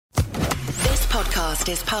podcast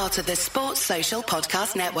is part of the Sports Social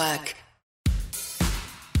Podcast Network.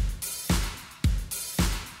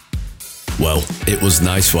 Well, it was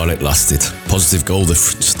nice while it lasted. Positive goal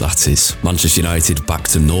difference, that is. Manchester United back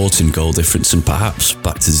to naught in goal difference and perhaps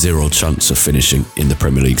back to zero chance of finishing in the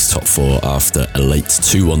Premier League's top four after a late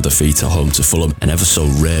 2-1 defeat at home to Fulham, an ever so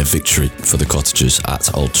rare victory for the Cottagers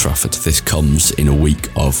at Old Trafford. This comes in a week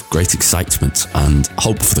of great excitement and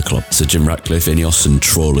hope for the club. Sir Jim Ratcliffe, Ineos and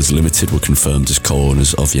Trawlers Limited were confirmed as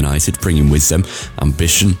co-owners of United, bringing with them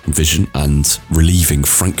ambition, vision and relieving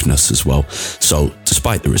frankness as well. So,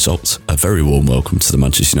 despite the results, a very warm welcome to the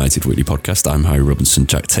Manchester United Weekly Podcast. I'm Harry Robinson.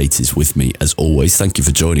 Jack Tate is with me as always. Thank you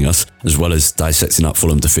for joining us. As well as dissecting that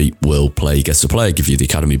Fulham defeat, we'll play Guess the Player, give you the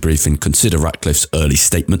Academy briefing, consider Ratcliffe's early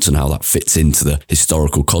statements and how that fits into the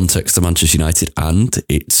historical context of Manchester United and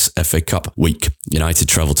its FA Cup week. United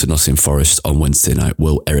travel to Nottingham Forest on Wednesday night.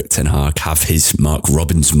 Will Erik ten Hag have his Mark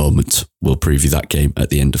Robins moment? We'll preview that game at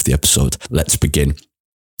the end of the episode. Let's begin.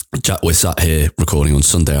 Jack, we're sat here recording on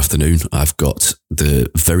Sunday afternoon. I've got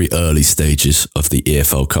the very early stages of the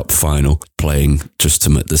EFL Cup final playing just to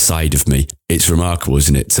the side of me. It's remarkable,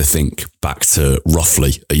 isn't it, to think back to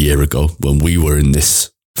roughly a year ago when we were in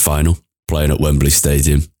this final, playing at Wembley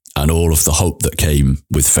Stadium, and all of the hope that came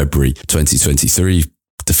with February 2023,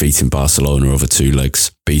 defeating Barcelona over two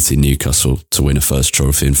legs, beating Newcastle to win a first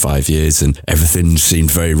trophy in 5 years, and everything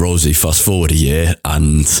seemed very rosy. Fast forward a year,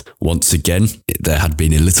 and once again, there had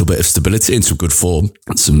been a little bit of stability and some good form,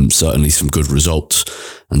 and certainly some good results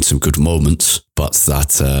and some good moments. But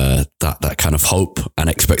that kind of hope and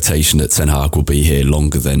expectation that Ten Hag will be here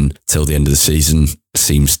longer than till the end of the season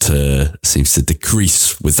seems to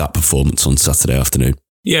decrease with that performance on Saturday afternoon.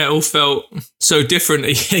 Yeah, it all felt so different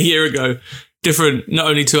a year ago. Different not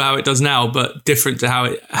only to how it does now, but different to how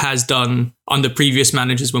it has done under previous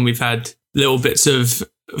managers when we've had little bits of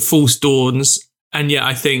false dawns. And yet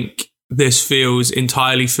I think this feels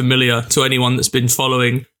entirely familiar to anyone that's been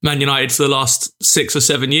following Man United for the last 6 or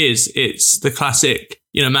 7 years. It's the classic,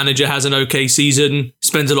 manager has an okay season,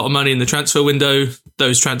 spends a lot of money in the transfer window,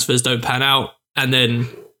 those transfers don't pan out, and then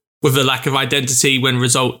with a lack of identity when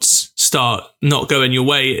results start not going your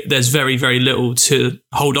way, there's very, very little to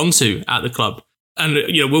hold on to at the club. And,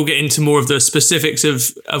 we'll get into more of the specifics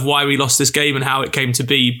of why we lost this game and how it came to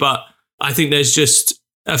be. But I think there's just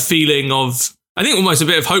a feeling of, I think almost a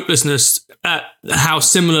bit of hopelessness at how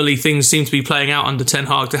similarly things seem to be playing out under Ten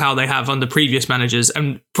Hag to how they have under previous managers.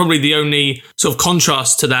 And probably the only sort of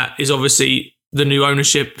contrast to that is obviously the new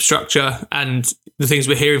ownership structure, and the things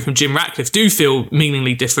we're hearing from Jim Ratcliffe do feel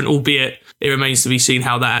meaningfully different, albeit it remains to be seen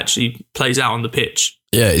how that actually plays out on the pitch.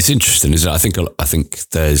 Yeah, it's interesting, isn't it? I think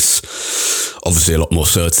there's obviously a lot more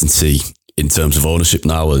certainty in terms of ownership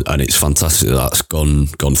now, and it's fantastic that that's gone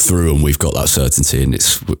through, and we've got that certainty, and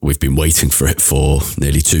we've been waiting for it for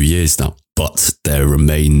nearly 2 years now. But there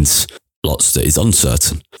remains lots that is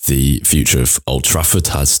uncertain. The future of Old Trafford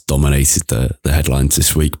has dominated the headlines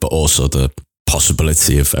this week, but also the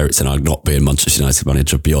possibility of Erik ten Hag not being Manchester United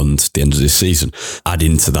manager beyond the end of this season. Add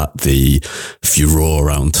into that the furore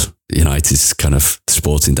around United's kind of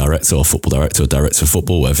sporting director or football director or director of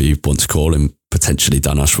football, whatever you want to call him, potentially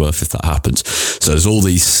Dan Ashworth if that happens. So there's all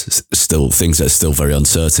these still things that are still very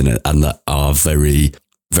uncertain and that are very,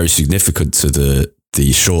 very significant to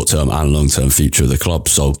the short-term and long-term future of the club.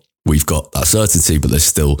 So we've got that certainty, but there's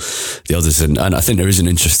still the others. And I think there is an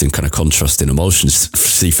interesting kind of contrast in emotions.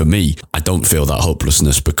 See, for me, I don't feel that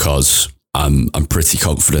hopelessness because I'm pretty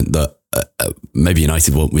confident that maybe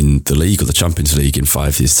United won't win the league or the Champions League in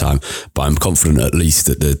 5 years' time, but I'm confident at least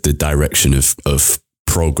that the direction of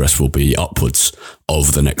progress will be upwards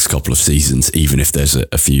over the next couple of seasons, even if there's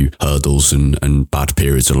a few hurdles and bad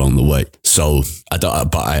periods along the way. So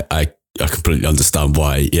I completely understand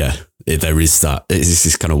why, there is that. It's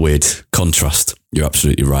this kind of weird contrast. You're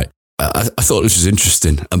absolutely right. I thought this was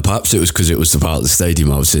interesting, and perhaps it was because it was the part of the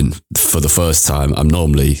stadium I was in for the first time. I'm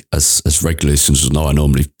normally, as regular listeners will know, I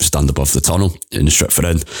normally stand above the tunnel in the Stretford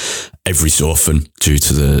end. Every so often, due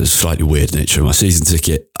to the slightly weird nature of my season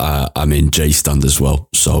ticket, I'm in J stand as well,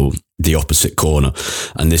 so the opposite corner.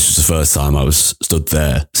 And this was the first time I was stood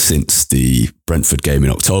there since the Brentford game in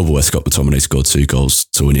October, where Scott McTominay scored 2 goals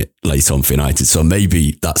to win it late on for United. So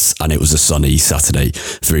maybe and it was a sunny Saturday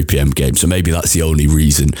 3 p.m. game. So maybe that's the only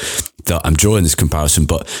reason that I'm drawing this comparison.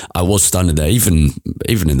 But I was standing there, even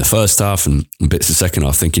in the first half and bits of the second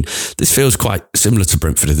half, thinking this feels quite similar to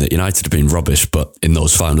Brentford in that United have been rubbish, but in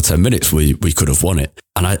those final 10 minutes we could have won it.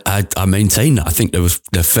 And I maintain that. I think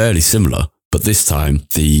they're fairly similar. But this time,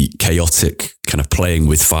 the chaotic kind of playing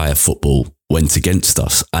with fire football went against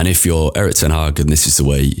us. And if you're Erik ten Hag and this is the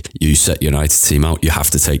way you set your United team out, you have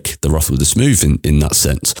to take the rough with the smooth in that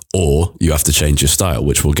sense, or you have to change your style,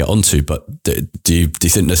 which we'll get onto. But do you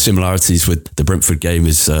think there's similarities with the Brentford game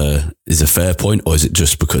is a fair point, or is it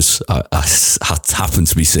just because I happen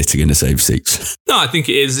to be sitting in the same seats? No, I think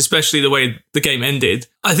it is, especially the way the game ended.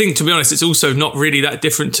 I think, to be honest, it's also not really that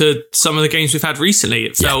different to some of the games we've had recently.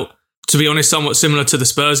 It felt, to be honest, somewhat similar to the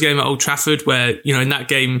Spurs game at Old Trafford, where, in that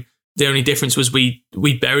game, the only difference was we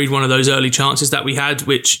buried one of those early chances that we had,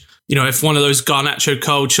 which, if one of those Garnacho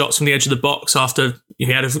cold shots from the edge of the box after he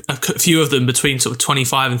had a few of them between sort of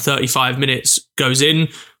 25 and 35 minutes goes in,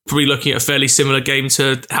 probably looking at a fairly similar game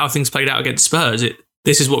to how things played out against Spurs.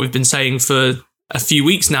 This is what we've been saying for a few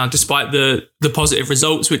weeks now, despite the positive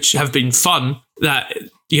results, which have been fun, that,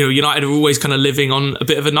 United are always kind of living on a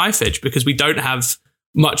bit of a knife edge because we don't have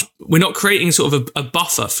much. We're not creating sort of a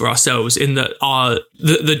buffer for ourselves in that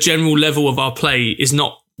the general level of our play is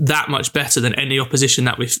not that much better than any opposition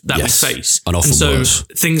that we face. And so worse.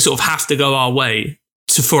 Things sort of have to go our way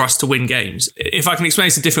for us to win games. If I can explain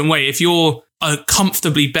this a different way, if you're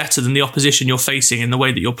comfortably better than the opposition you're facing in the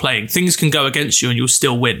way that you're playing, things can go against you and you'll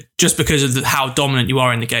still win just because of how dominant you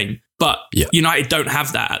are in the game. But United don't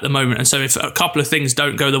have that at the moment. And so if a couple of things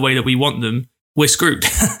don't go the way that we want them, we're screwed.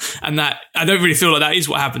 And that, I don't really feel like that is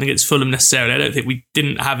what happened against Fulham necessarily. I don't think we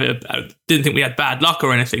didn't think we had bad luck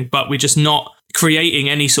or anything, but we're just not creating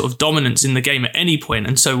any sort of dominance in the game at any point.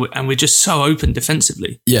 And we're just so open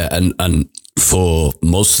defensively. Yeah. And for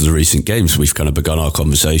most of the recent games, we've kind of begun our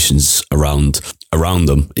conversations around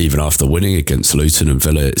them, even after winning against Luton and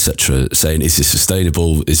Villa, etc., saying, is this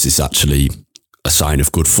sustainable? Is this actually a sign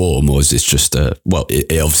of good form, or is this just it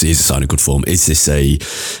obviously is a sign of good form. Is this a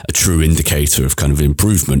true indicator of kind of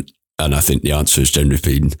improvement? And I think the answer has generally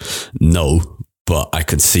been no, but I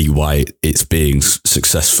can see why it's being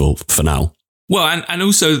successful for now. Well, and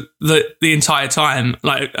also the entire time,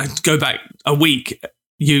 like I go back a week,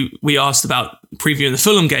 we asked about previewing the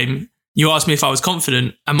Fulham game. You asked me if I was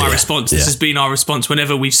confident, and my response, this has been our response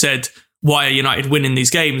whenever we've said, why are United winning these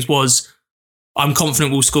games, was, I'm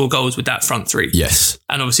confident we'll score goals with that front three. Yes.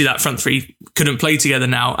 And obviously that front three couldn't play together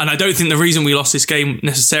now. And I don't think the reason we lost this game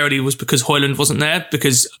necessarily was because Højlund wasn't there,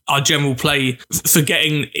 because our general play,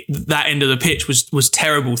 forgetting that end of the pitch, was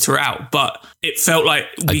terrible throughout. But it felt like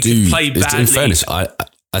we could play badly. In fairness, I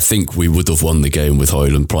think we would have won the game with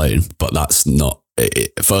Højlund playing, but that's not,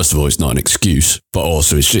 first of all, it's not an excuse, but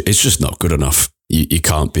also it's just not good enough. You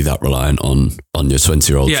can't be that reliant on your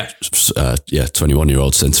 20-year-old,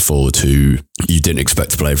 21-year-old centre forward who you didn't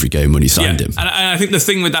expect to play every game when you signed him. And I think the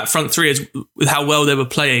thing with that front three is, with how well they were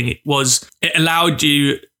playing, was it allowed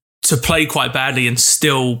you to play quite badly and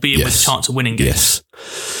still be with a chance of winning games.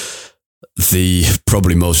 Yes. The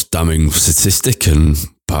probably most damning statistic and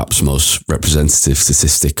perhaps most representative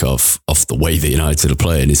statistic of the way that United are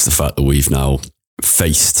playing is the fact that we've now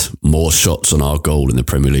faced more shots on our goal in the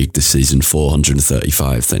Premier League this season,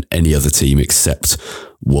 435, than any other team except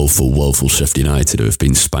woeful Sheffield United, who have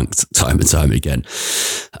been spanked time and time again.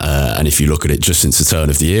 And if you look at it just since the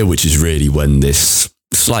turn of the year, which is really when this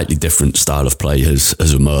slightly different style of play has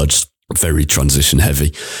emerged, very transition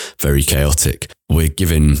heavy, very chaotic, we're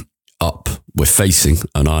facing,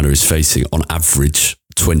 and Arna is facing, on average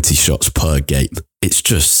 20 shots per game. It's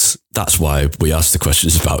just, that's why we asked the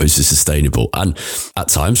questions about, is this sustainable? And at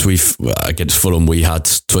times against Fulham, we had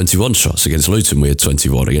 21 shots. Against Luton, we had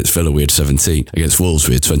 21. Against Villa, we had 17. Against Wolves,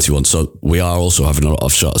 we had 21. So we are also having a lot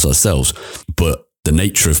of shots ourselves. But the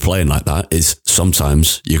nature of playing like that is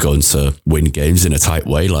sometimes you're going to win games in a tight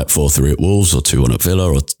way, like 4-3 at Wolves or 2-1 at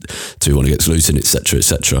Villa or 2-1 against Luton, etc.,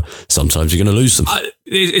 etc. Sometimes you're going to lose them.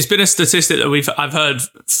 It's been a statistic that I've heard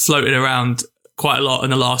floated around quite a lot in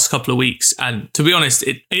the last couple of weeks, and to be honest,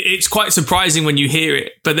 it's quite surprising when you hear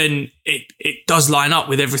it, but then it does line up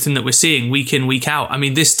with everything that we're seeing week in, week out. I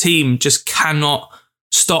mean, this team just cannot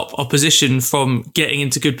stop opposition from getting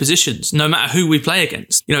into good positions, no matter who we play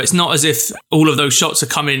against. It's not as if all of those shots are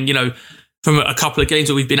coming, from a couple of games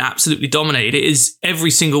where we've been absolutely dominated. It is every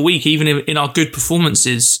single week, even in our good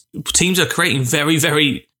performances, teams are creating very,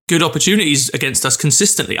 very good opportunities against us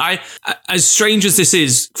consistently. As strange as this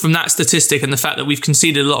is, from that statistic and the fact that we've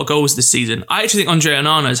conceded a lot of goals this season, I actually think Andre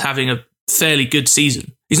Onana is having a fairly good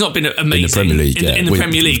season. He's not been amazing in the Premier League. In the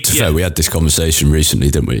Premier League, to be fair, we had this conversation recently,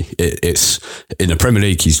 didn't we? It's in the Premier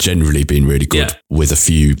League, he's generally been really good with a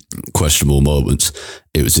few questionable moments.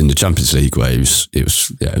 It was in the Champions League where it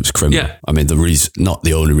was criminal. Yeah. I mean, the reason, not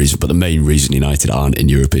the only reason, but the main reason United aren't in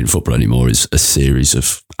European football anymore is a series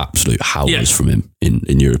of absolute howlers from him in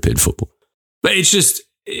European football. But it's just,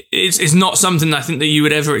 it's not something I think that you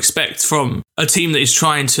would ever expect from a team that is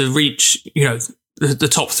trying to reach, the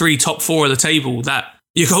top 3, top 4 of the table, that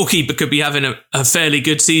your goalkeeper could be having a fairly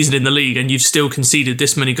good season in the league and you've still conceded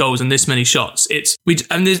this many goals and this many shots.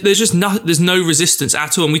 There's no resistance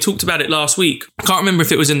at all. And we talked about it last week. I can't remember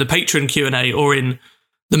if it was in the Patreon Q&A or in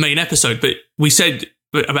the main episode, but we said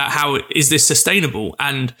about how is this sustainable?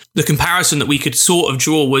 And the comparison that we could sort of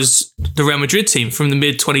draw was the Real Madrid team from the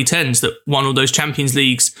mid-2010s that won all those Champions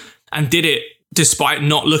Leagues and did it despite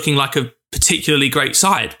not looking like a particularly great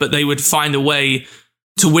side, but they would find a way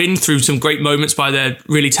to win through some great moments by their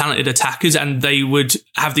really talented attackers, and they would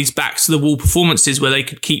have these backs to the wall performances where they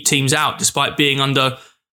could keep teams out despite being under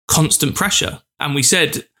constant pressure. And we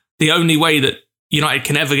said the only way that United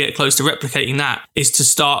can ever get close to replicating that is to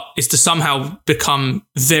somehow become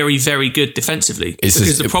very, very good defensively.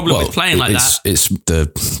 Because the problem with playing like that... It's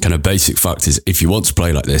the kind of basic fact is if you want to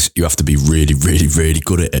play like this, you have to be really, really, really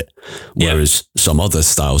good at it. Whereas some other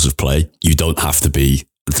styles of play, you don't have to be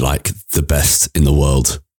like the best in the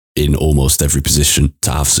world in almost every position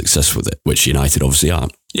to have success with it, which United obviously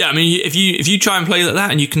aren't. Yeah, I mean, if you try and play like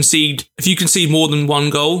that and you concede more than one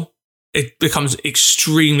goal, it becomes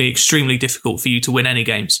extremely, extremely difficult for you to win any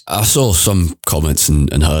games. I saw some comments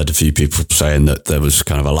and heard a few people saying that there was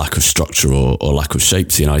kind of a lack of structure or lack of shape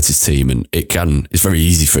to United's team, and it's very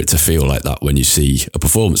easy for it to feel like that when you see a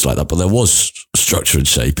performance like that. But there was structure and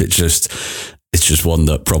shape. It's just one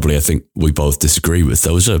that probably I think we both disagree with.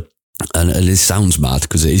 There was and it sounds mad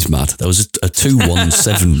because it is mad. There was a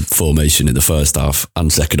 2-1-7 formation in the first half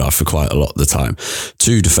and second half for quite a lot of the time.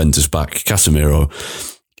 2 defenders back, Casemiro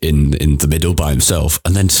in the middle by himself,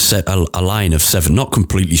 and then set a line of 7, not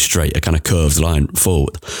completely straight, a kind of curved line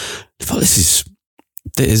forward. But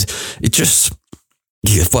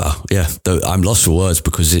I'm lost for words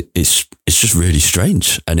because it's just really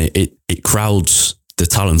strange, and it crowds the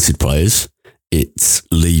talented players. It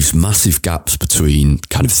leaves massive gaps between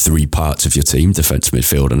kind of 3 parts of your team, defence,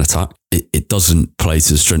 midfield and attack. It doesn't play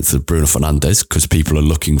to the strength of Bruno Fernandes because people are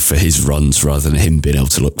looking for his runs rather than him being able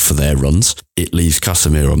to look for their runs. It leaves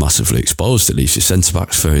Casemiro massively exposed. It leaves your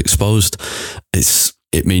centre-backs very exposed.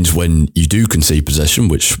 It means when you do concede possession,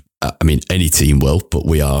 which, I mean, any team will, but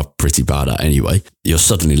we are pretty bad at anyway, you're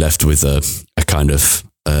suddenly left with a kind of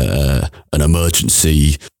an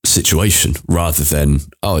emergency situation rather than,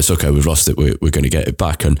 oh, it's okay, we've lost it, we're going to get it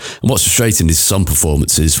back. And what's frustrating is some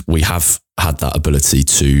performances we have had that ability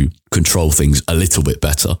to control things a little bit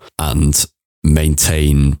better and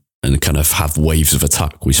maintain and kind of have waves of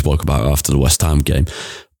attack we spoke about after the West Ham game.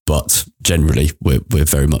 But generally, we're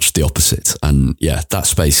very much the opposite. And yeah, the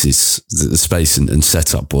space and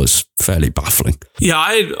setup was fairly baffling. Yeah,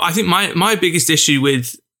 I think my biggest issue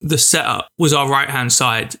with the setup was our right-hand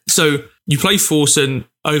side. So you play Forson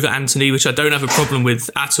over Anthony, which I don't have a problem with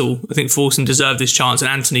at all. I think Forson deserved this chance and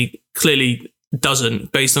Anthony clearly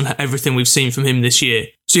doesn't based on everything we've seen from him this year.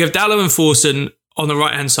 So you have Dalot and Forson on the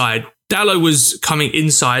right-hand side. Dalot was coming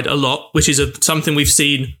inside a lot, which is something we've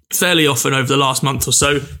seen fairly often over the last month or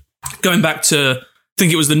so. Going back to, I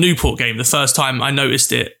think it was the Newport game, the first time I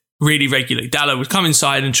noticed it really regularly. Dalot would come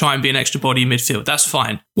inside and try and be an extra body in midfield. That's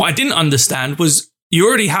fine. What I didn't understand was you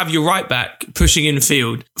already have your right back pushing in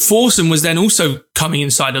field. Forson was then also coming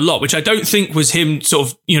inside a lot, which I don't think was him sort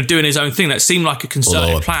of, doing his own thing. That seemed like a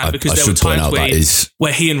concerted plan because there were times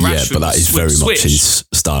where he and Rashford but that is very much his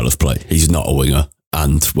style of play. He's not a winger.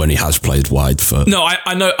 And when he has played wide for... No,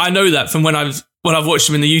 I know that from when I've watched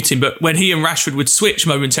him in the U team, but when he and Rashford would switch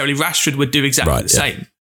momentarily, Rashford would do exactly the same.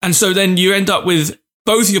 And so then you end up with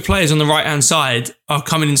both your players on the right-hand side are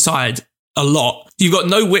coming inside a lot. You've got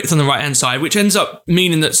no width on the right-hand side, which ends up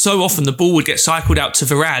meaning that so often the ball would get cycled out to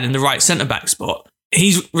Varane in the right centre-back spot.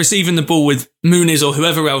 He's receiving the ball with Muniz or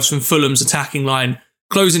whoever else from Fulham's attacking line,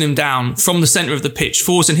 closing him down from the centre of the pitch,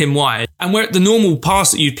 forcing him wide. And where the normal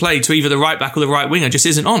pass that you'd play to either the right back or the right winger just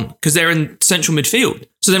isn't on because they're in central midfield.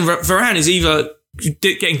 So then Varane is either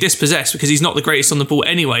getting dispossessed because he's not the greatest on the ball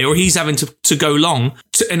anyway, or he's having to go long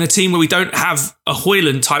in a team where we don't have a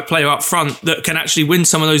Højlund type player up front that can actually win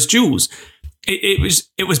some of those duels.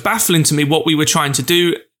 It was baffling to me what we were trying to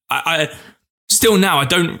do. I still now, I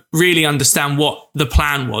don't really understand what the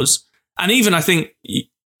plan was. And even I think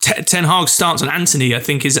Ten Hag's stance on Anthony, I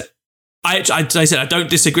think is, I said, I don't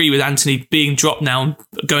disagree with Anthony being dropped now and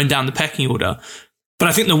going down the pecking order. But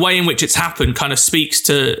I think the way in which it's happened kind of speaks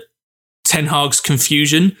to Ten Hag's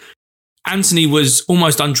confusion. Anthony was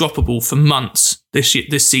almost undroppable for months this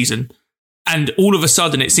season. And all of a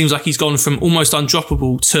sudden, it seems like he's gone from almost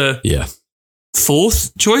undroppable to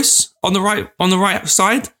fourth choice on the right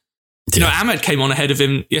side. You know, Ahmed came on ahead of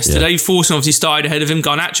him yesterday. Forson obviously started ahead of him.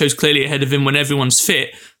 Garnacho's clearly ahead of him when everyone's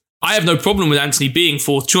fit. I have no problem with Anthony being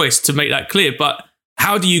fourth choice, to make that clear. But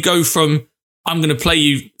how do you go from, I'm going to play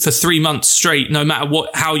you for 3 months straight, no matter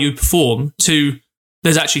how you perform, to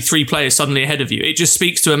there's actually 3 players suddenly ahead of you? It just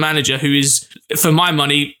speaks to a manager who is, for my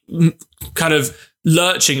money, kind of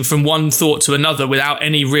lurching from one thought to another without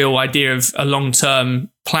any real idea of a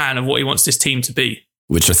long-term plan of what he wants this team to be.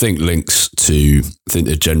 Which I think links to,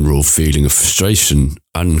 the general feeling of frustration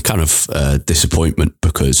and kind of disappointment,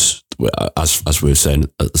 because as we were saying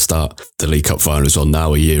at the start, the League Cup final is on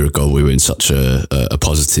now. A year ago, we were in such a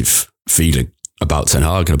positive feeling about Ten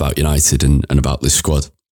Hag and about United and about this squad.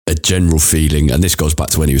 A general feeling, and this goes back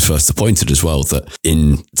to when he was first appointed as well, that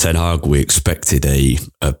in Ten Hag we expected a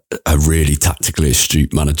really tactically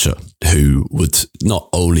astute manager who would not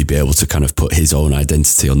only be able to kind of put his own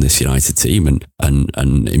identity on this United team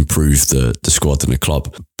and improve the squad and the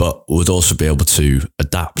club, but would also be able to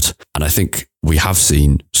adapt. And I think we have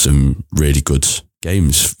seen some really good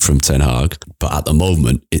games from Ten Hag, but at the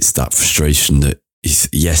moment it's that frustration that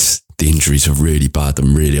yes, the injuries are really bad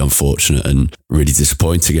and really unfortunate and really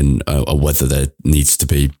disappointing, and whether there needs to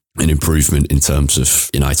be an improvement in terms of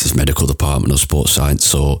United's medical department or sports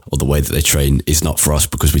science or the way that they train is not for us,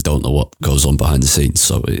 because we don't know what goes on behind the scenes.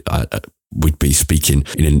 So we'd be speaking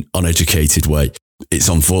in an uneducated way. It's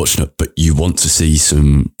unfortunate, but you want to see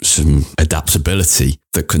some adaptability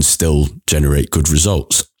that can still generate good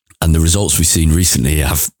results. And the results we've seen recently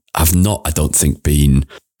have not, I don't think, been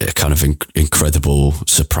kind of incredible,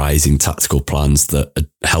 surprising tactical plans that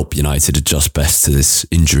help United adjust best to this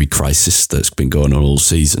injury crisis that's been going on all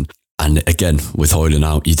season. And again, with Højlund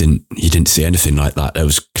out, you didn't see anything like that. There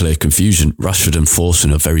was clear confusion. Rashford and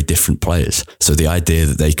Forson are very different players. So the idea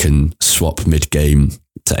that they can swap mid-game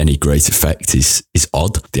to any great effect is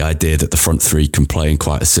odd. The idea that the front three can play in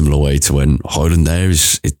quite a similar way to when Højlund there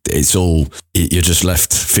it's all, you're just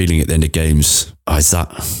left feeling at the end of games, is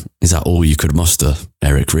that all you could muster,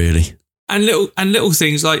 Eric, really? And little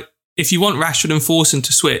things like, if you want Rashford and Forson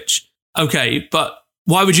to switch, okay, but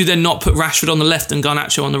why would you then not put Rashford on the left and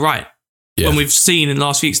Garnacho on the right? Yeah. When we've seen in the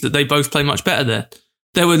last weeks that they both play much better there.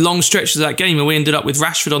 There were long stretches of that game where we ended up with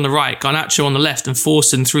Rashford on the right, Garnacho on the left, and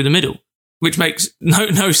Forson through the middle, which makes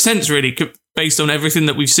no sense really, based on everything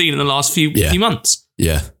that we've seen in the last few months.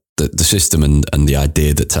 Yeah, the system and the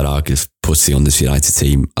idea that Ten Hag is putting on this United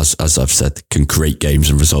team, as I've said, can create games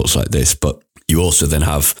and results like this. But you also then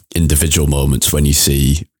have individual moments when you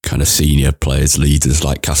see kind of senior players, leaders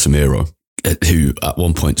like Casemiro, who at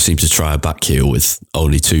one point seemed to try a back heel with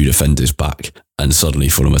only 2 defenders back, and suddenly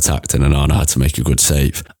Fulham attacked and Onana had to make a good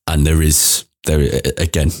save. And there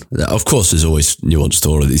again, of course, there's always nuance to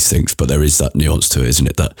all of these things, but there is that nuance to it, isn't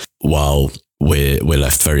it? That while we're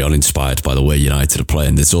left very uninspired by the way United are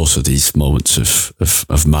playing, there's also these moments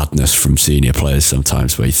of madness from senior players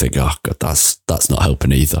sometimes where you think, oh God, that's not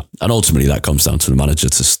helping either. And ultimately that comes down to the manager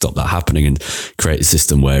to stop that happening and create a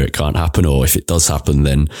system where it can't happen, or if it does happen,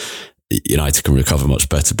 then United can recover much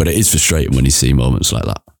better. But it is frustrating when you see moments like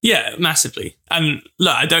that. Yeah, massively. And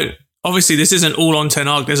look, obviously this isn't all on Ten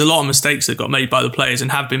Hag. There's a lot of mistakes that got made by the players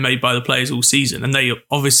and have been made by the players all season, and they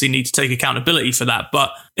obviously need to take accountability for that.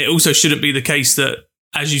 But it also shouldn't be the case that,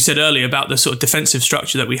 as you said earlier about the sort of defensive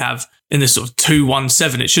structure that we have in this sort of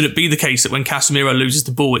 2-1-7, it shouldn't be the case that when Casemiro loses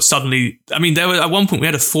the ball, it's suddenly, I mean, there were at one point we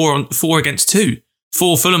had a 4 against 2,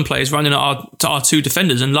 4 Fulham players running to our 2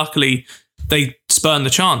 defenders, and luckily they spurned the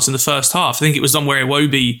chance in the first half. I think it was one where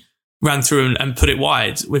Iwobi ran through and put it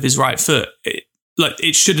wide with his right foot.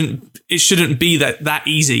 It shouldn't be that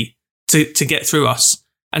easy to get through us.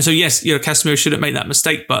 And so yes, Casemiro shouldn't make that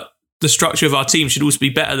mistake, but the structure of our team should also be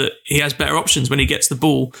better, that he has better options when he gets the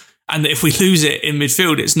ball, and that if we lose it in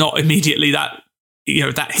midfield, it's not immediately that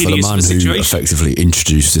hideous of a situation. For the man who effectively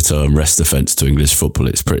introduced the term rest defence to English football,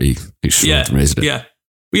 it's pretty extraordinary, isn't it?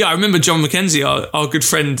 Yeah, I remember John McKenzie, our good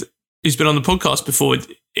friend who's been on the podcast before,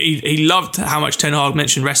 he loved how much Ten Hag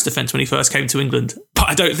mentioned rest defence when he first came to England, but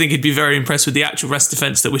I don't think he'd be very impressed with the actual rest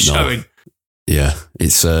defence that we're showing. Yeah,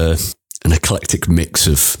 it's an eclectic mix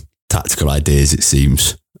of tactical ideas, it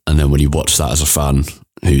seems. And then when you watch that as a fan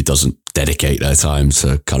who doesn't dedicate their time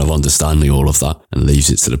to kind of understanding all of that and leaves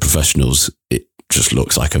it to the professionals, it just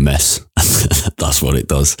looks like a mess. That's what it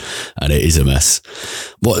does. And it is a mess.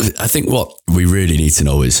 I think what we really need to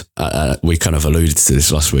know is, we kind of alluded to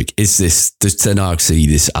this last week, does Ten Hag see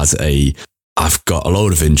this as I've got a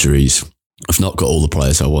load of injuries, I've not got all the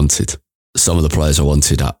players I wanted. Some of the players I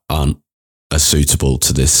wanted aren't as suitable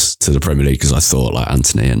to the Premier League as I thought, like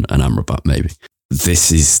Anthony and Amrabat maybe.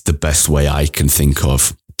 This is the best way I can think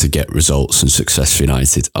of to get results and success for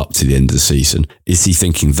United up to the end of the season. Is he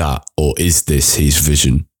thinking that, or is this his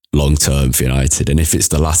vision long term for United? And if it's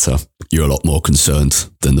the latter, you're a lot more concerned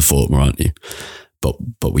than the former, aren't you?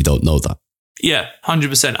 But we don't know that. Yeah,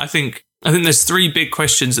 100%. I think there's three big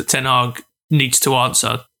questions that Ten Hag needs to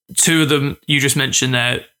answer. Two of them you just mentioned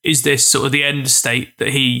there. Is this sort of the end state that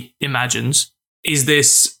he imagines? Is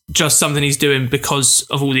this just something he's doing because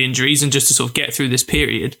of all the injuries and just to sort of get through this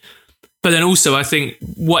period? But then also, I think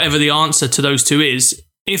whatever the answer to those two is,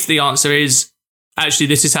 if the answer is, actually,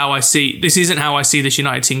 this isn't how I see this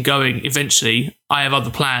United team going eventually, I have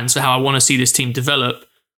other plans for how I want to see this team develop.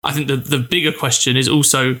 I think the bigger question is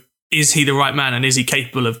also, is he the right man, and is he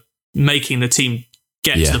capable of making the team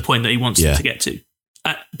get to the point that he wants them to get to?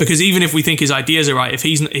 Because even if we think his ideas are right, if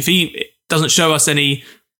he doesn't show us any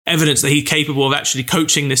evidence that he's capable of actually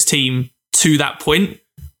coaching this team to that point,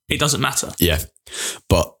 it doesn't matter. Yeah.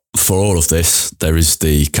 But for all of this, there is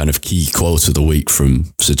the kind of key quote of the week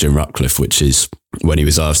from Sir Jim Ratcliffe, which is when he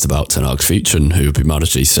was asked about Ten Hag's future and who would be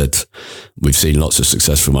manager, he said, we've seen lots of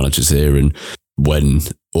successful managers here, and when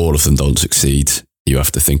all of them don't succeed, you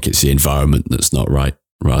have to think it's the environment that's not right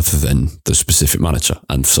rather than the specific manager.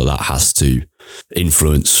 And so that has to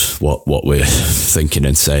influence what we're thinking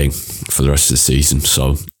and saying for the rest of the season.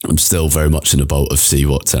 So I'm still very much in the boat of see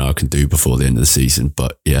what Ten Hag can do before the end of the season.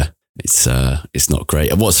 But yeah, it's not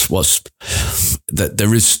great. And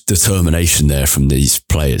there is determination there from these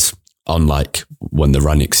players, unlike when the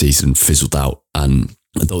Ranić season fizzled out. And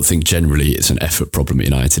I don't think generally it's an effort problem at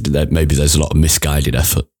United. Maybe there's a lot of misguided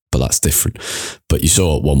effort, but that's different. But you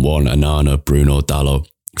saw at 1-1, Anana, Bruno, Dalot,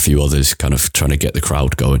 a few others kind of trying to get the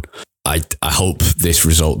crowd going. I hope this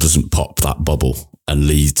result doesn't pop that bubble and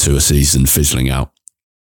lead to a season fizzling out.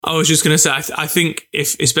 I was just going to say, I think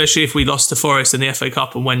especially if we lost to Forest in the FA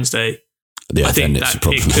Cup on Wednesday, I think that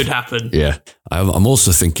it could happen. Yeah. I'm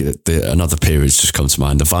also thinking that another period's just come to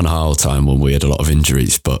mind, the Van Gaal time when we had a lot of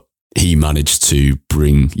injuries, but he managed to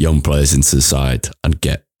bring young players into the side and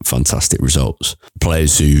get fantastic results.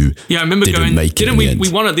 Players who I remember we won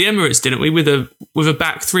at the Emirates, didn't we, with a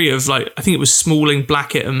back three of I think it was Smalling,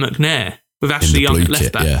 Blackett and McNair with Ashley Young at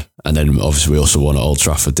left back. Yeah. And then obviously we also won at Old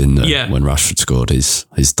Trafford when Rashford scored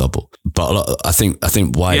his double. But I think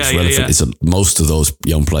why it's relevant is that most of those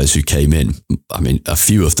young players who came in, I mean, a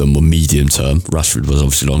few of them were medium term. Rashford was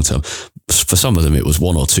obviously long term. For some of them, it was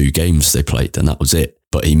 1 or 2 games they played and that was it.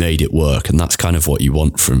 But he made it work, and that's kind of what you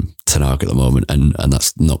want from Ten Hag at the moment, and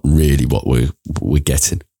that's not really what we're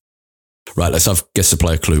getting. Right, let's have guess the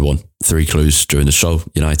player clue 1. 3 clues during the show: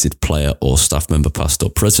 United player or staff member, past or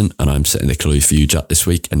present. And I'm setting the clue for you, Jack, this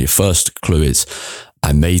week. And your first clue is: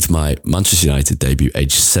 I made my Manchester United debut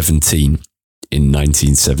aged 17 in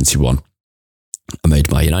 1971. I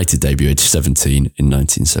made my United debut aged 17 in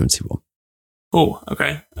 1971. Oh,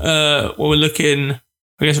 okay. Well, we're looking,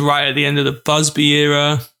 I guess, right at the end of the Busby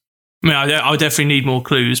era. I mean, I'll definitely need more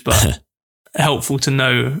clues, but helpful to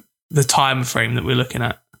know the time frame that we're looking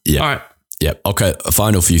at. Yeah. All right. Yeah. Okay. A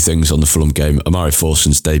final few things on the Fulham game. Amari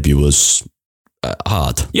Forson's debut was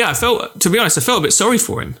hard. Yeah, to be honest, I felt a bit sorry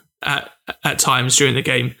for him at times during the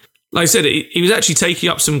game. Like I said, he was actually taking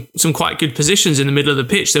up some quite good positions in the middle of the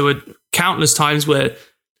pitch. There were countless times where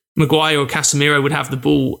Maguire or Casemiro would have the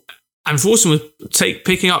ball, and Forson was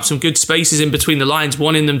picking up some good spaces in between the lines,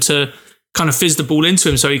 wanting them to kind of fizz the ball into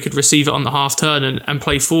him so he could receive it on the half turn and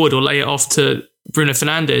play forward or lay it off to Bruno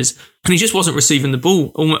Fernandes. And he just wasn't receiving the ball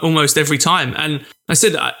almost every time. And I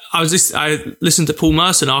said, I listened to Paul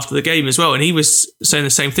Merson after the game as well, and he was saying the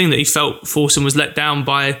same thing, that he felt Forson was let down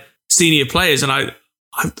by senior players. And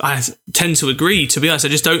I tend to agree, to be honest. I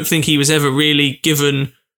just don't think he was ever really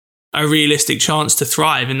given a realistic chance to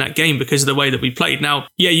thrive in that game because of the way that we played. Now,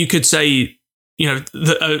 yeah, you could say,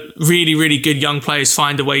 that really, really good young players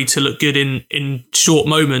find a way to look good in short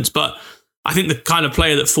moments, but I think the kind of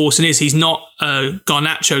player that Forson is, he's not a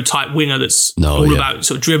Garnacho type winger that's about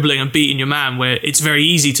sort of dribbling and beating your man, where it's very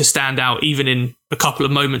easy to stand out even in a couple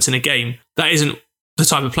of moments in a game. That isn't the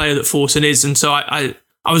type of player that Forson is. And so I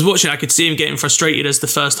was watching, I could see him getting frustrated as the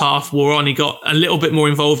first half wore on. He got a little bit more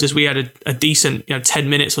involved as we had a decent 10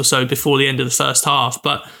 minutes or so before the end of the first half.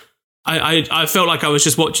 But I felt like I was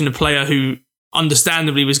just watching a player who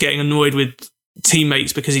understandably was getting annoyed with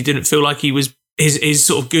teammates because he didn't feel like he was his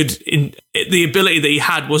sort of good in the ability that he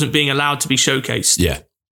had wasn't being allowed to be showcased. Yeah.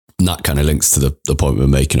 And that kind of links to the point we're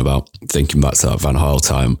making about thinking back to that Van Gaal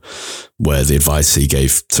time, where the advice he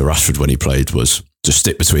gave to Rashford when he played was just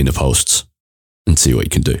stick between the posts and see what you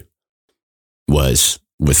can do. Whereas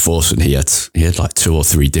with Forsen, he had like 2 or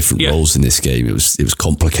 3 different roles in this game. It was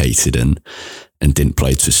complicated and didn't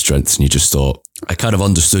play to his strengths. And you just thought, I kind of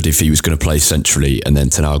understood if he was going to play centrally, and then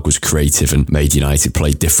Ten Hag was creative and made United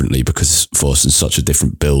play differently because Forsen's such a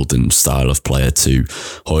different build and style of player to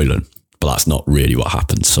Højlund. But that's not really what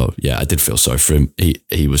happened. So yeah, I did feel sorry for him.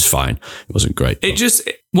 He was fine. It wasn't great.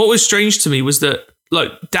 What was strange to me was that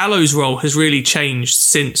like Dallow's role has really changed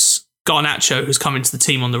since Garnacho has come into the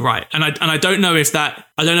team on the right. And I don't know if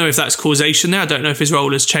that's causation there. I don't know if his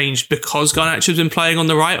role has changed because Garnacho's been playing on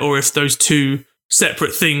the right, or if those two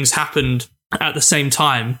separate things happened at the same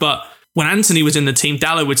time. But when Anthony was in the team,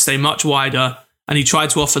 Dallow would stay much wider, and he tried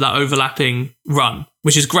to offer that overlapping run,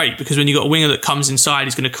 which is great because when you've got a winger that comes inside,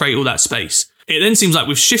 he's going to create all that space. It then seems like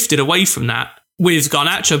we've shifted away from that with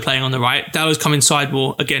Garnacho playing on the right. Dallow's come inside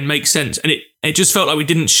more, again, makes sense. And it just felt like we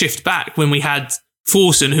didn't shift back when we had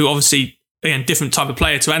Forsen, who obviously, again, different type of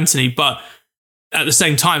player to Anthony, but at the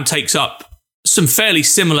same time takes up some fairly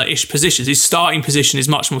similar-ish positions. His starting position is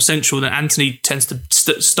much more central than Anthony tends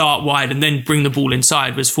to start wide and then bring the ball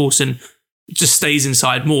inside, whereas Forsen just stays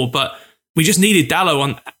inside more. But we just needed Dallow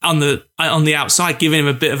on the outside, giving him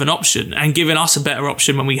a bit of an option and giving us a better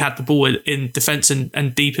option when we had the ball in defence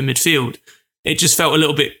and deep in midfield. It just felt a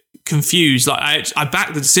little bit confused. Like I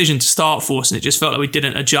backed the decision to start Forsen. It just felt like we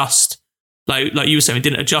didn't adjust. Like you were saying, we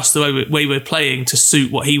didn't adjust the way we're playing to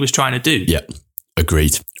suit what he was trying to do. Yeah,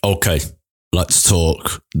 agreed. Okay, let's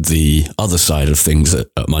talk the other side of things at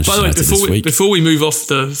Manchester United this week. Before we move off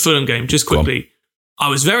the Fulham game, just quickly, I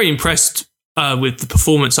was very impressed with the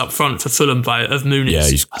performance up front for Fulham of Muniz.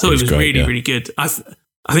 Yeah, I thought he was great, really good. I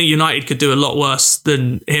think United could do a lot worse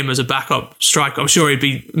than him as a backup striker. I'm sure he'd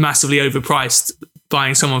be massively overpriced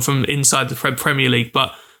buying someone from inside the Premier League,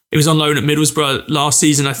 but he was on loan at Middlesbrough last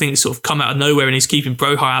season, I think, sort of come out of nowhere, and he's keeping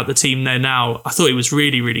Broha out of the team there now. I thought he was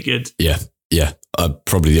really, really good. Yeah.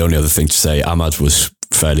 Probably the only other thing to say, Ahmad was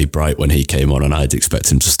fairly bright when he came on, and I'd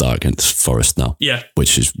expect him to start against Forest now. Yeah.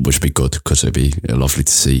 Which would be good, because it'd be lovely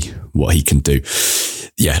to see what he can do.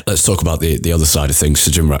 Yeah, let's talk about the other side of things.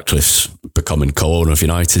 Sir Jim Ratcliffe's becoming co-owner of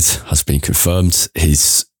United has been confirmed.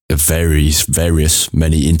 His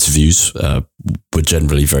many interviews were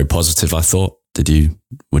generally very positive, I thought.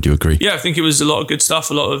 Would you agree? Yeah, I think it was a lot of good stuff,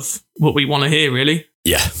 a lot of what we want to hear, really.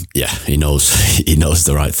 Yeah, he knows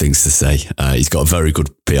the right things to say. He's got a very good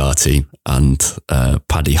PR team, and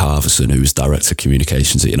Paddy Harverson, who was Director of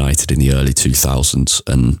Communications at United in the early 2000s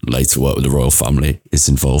and later worked with the royal family, is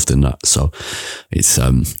involved in that. So it's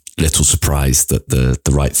little surprise that the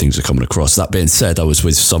right things are coming across. That being said, I was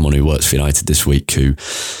with someone who works for United this week who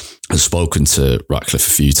has spoken to Ratcliffe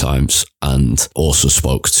a few times and also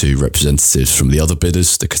spoke to representatives from the other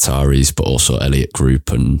bidders, the Qataris, but also Elliott Group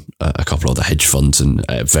and a couple of other hedge funds and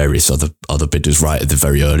various other bidders right at the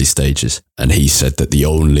very early stages. And he said that the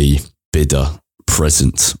only bidder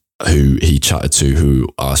present who he chatted to who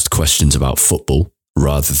asked questions about football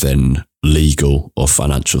rather than legal or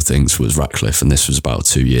financial things was Ratcliffe, and this was about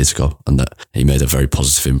 2 years ago, and that he made a very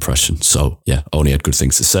positive impression. So yeah, only had good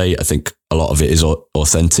things to say. I think a lot of it is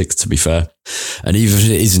authentic, to be fair, and even if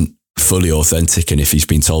it isn't fully authentic, and if he's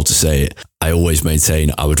been told to say it, I always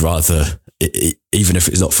maintain I would rather, even if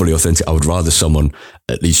it's not fully authentic, I would rather someone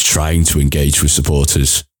at least trying to engage with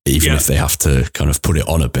supporters, even if they have to kind of put it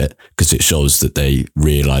on a bit, because it shows that they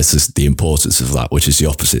realise the importance of that, which is the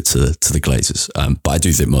opposite to the Glazers. But I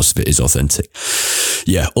do think most of it is authentic.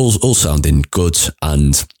 Yeah, all sounding good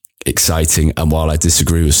and exciting. And while I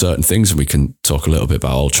disagree with certain things, and we can talk a little bit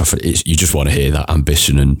about Old Trafford, you just want to hear that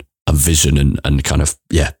ambition and vision and kind of,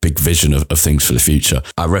 big vision of things for the future.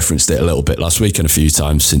 I referenced it a little bit last week and a few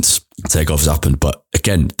times since takeoff has happened. But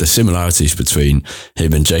again, the similarities between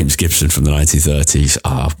him and James Gibson from the 1930s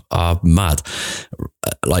are mad.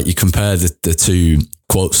 Like, you compare the two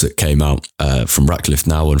quotes that came out from Ratcliffe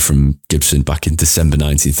now and from Gibson back in December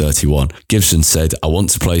 1931. Gibson said, "I want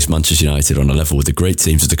to place Manchester United on a level with the great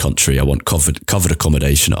teams of the country. I want covered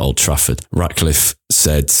accommodation at Old Trafford." Ratcliffe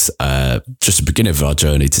said, "Just the beginning of our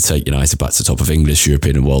journey to take United back to the top of English,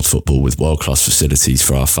 European and world football with world-class facilities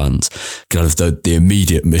for our fans." Kind of the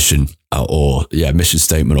immediate mission mission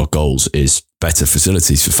statement or goals is better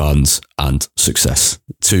facilities for fans and success.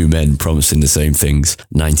 Two men promising the same things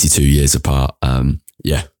 92 years apart.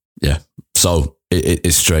 Yeah. So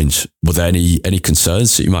it's strange. Were there any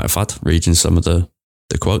concerns that you might have had reading some of the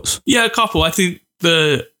quotes? Yeah, a couple. I think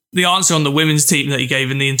the answer on the women's team that he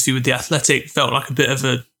gave in the interview with The Athletic felt like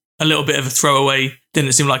a little bit of a throwaway.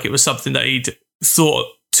 Didn't seem like it was something that he'd thought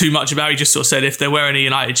too much about. He just sort of said if they're wearing a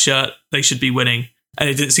United shirt, they should be winning. And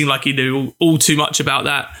it didn't seem like he knew all too much about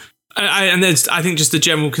that. And there's, I think, just the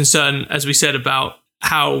general concern, as we said, about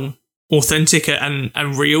how authentic and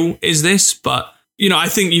real is this? But, I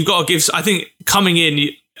think you've got to I think coming in,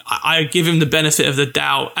 I give him the benefit of the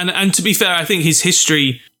doubt. And to be fair, I think his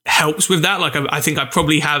history helps with that. Like, I think I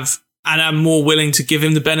probably have, and I'm more willing to give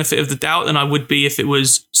him the benefit of the doubt than I would be if it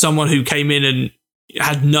was someone who came in and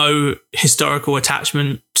had no historical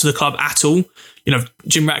attachment to the club at all.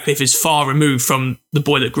 Jim Ratcliffe is far removed from the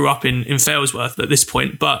boy that grew up in Failsworth at this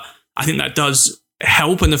point. But I think that does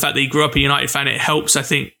help. And the fact that he grew up a United fan, it helps, I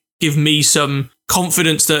think, give me some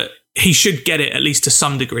confidence that he should get it at least to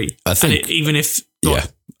some degree. I think, even if I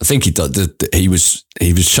think he does. He was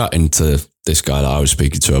chatting to this guy that I was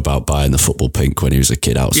speaking to about buying the football pink when he was a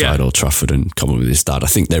kid outside Old Trafford and coming with his dad. I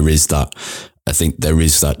think there is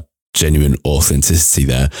that genuine authenticity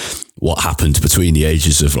there. What happened between the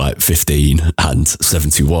ages of like 15 and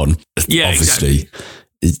 71? Yeah, obviously.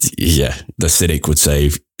 Exactly. The cynic would say,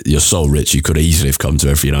 you're so rich, you could easily have come to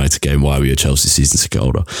every United game. Why were you a Chelsea season ticket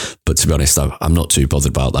holder? But to be honest, I'm not too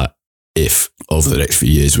bothered about that if over the next few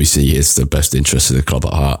years we see it's the best interest of the club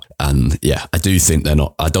at heart. And I do think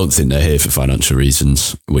I don't think they're here for financial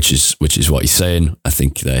reasons, which is what he's saying. I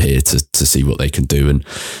think they're here to see what they can do. And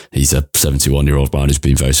he's a 71-year-old man who's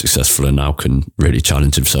been very successful and now can really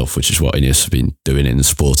challenge himself, which is what Ineos have been doing in the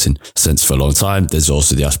sporting sense for a long time. There's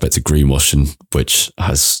also the aspect of greenwashing, which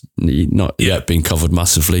has not yet been covered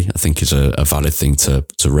massively. I think is a valid thing to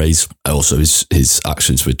raise. Also his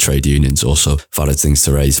actions with trade unions, also valid things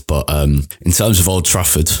to raise. But in terms of Old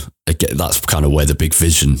Trafford, again, that's kind of where the big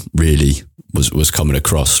vision really was coming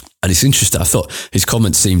across. And it's interesting, I thought his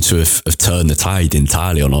comments seemed to have turned the tide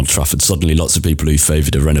entirely on Old Trafford. Suddenly lots of people who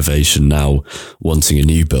favoured a renovation now wanting a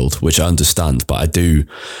new build, which I understand, but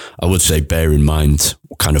I would say bear in mind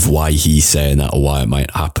kind of why he's saying that or why it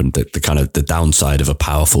might happen. That the kind of the downside of a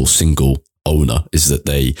powerful single owner is that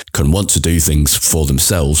they can want to do things for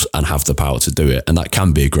themselves and have the power to do it. And that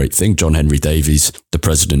can be a great thing. John Henry Davies, the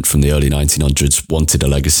president from the early 1900s, wanted a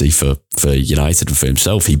legacy for United and for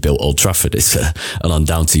himself. He built Old Trafford. It's an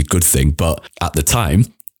undoubted good thing. But at the time,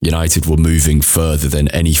 United were moving further than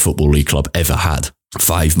any Football League club ever had,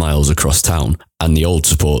 5 miles across town. And the old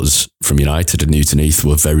supporters from United and Newton Heath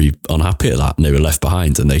were very unhappy at that. And they were left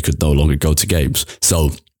behind and they could no longer go to games. So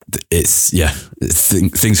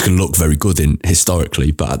things can look very good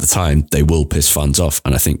historically, but at the time they will piss fans off.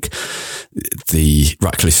 And I think the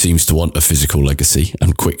Ratcliffe seems to want a physical legacy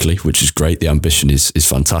and quickly, which is great. The ambition is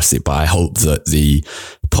fantastic, but I hope that the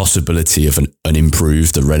possibility of an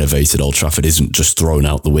improved, a renovated Old Trafford isn't just thrown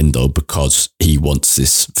out the window because he wants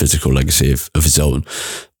this physical legacy of his own.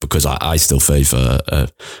 Because I still favour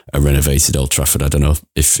a renovated Old Trafford. I don't know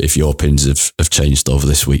if your opinions have changed over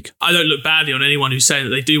this week. I don't look badly on anyone who's saying that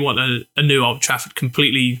they do want a new Old Trafford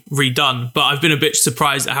completely redone, but I've been a bit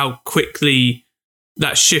surprised at how quickly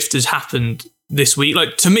that shift has happened this week.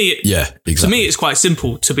 Like to me, exactly. To me, it's quite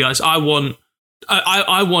simple. To be honest, I want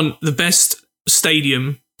the best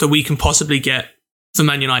stadium that we can possibly get for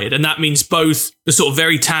Man United, and that means both the sort of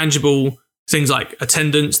very tangible things like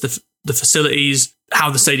attendance, the facilities, how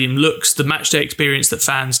the stadium looks, the matchday experience that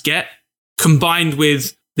fans get, combined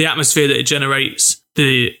with the atmosphere that it generates,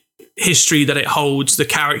 the history that it holds, the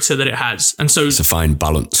character that it has. And so it's a fine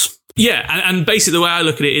balance. Yeah. And basically the way I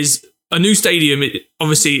look at it is a new stadium,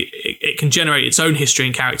 obviously it can generate its own history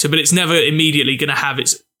and character, but it's never immediately going to have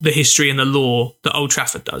the history and the lore that Old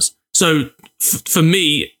Trafford does. So for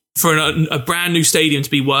me, for a brand new stadium to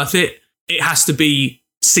be worth it, it has to be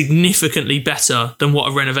significantly better than what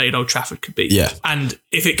a renovated Old Trafford could be. Yeah. And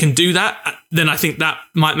if it can do that, then I think that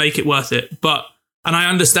might make it worth it. And I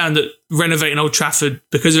understand that renovating Old Trafford,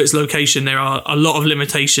 because of its location, there are a lot of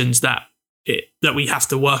limitations that we have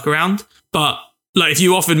to work around. But like if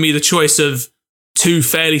you offered me the choice of two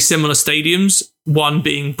fairly similar stadiums, one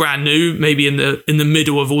being brand new, maybe in the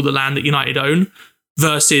middle of all the land that United own,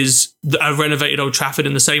 versus a renovated Old Trafford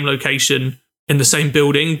in the same location, in the same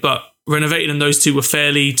building, but renovated, and those two were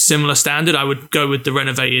fairly similar standard, I would go with the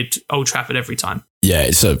renovated Old Trafford every time. Yeah,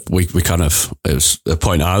 it was a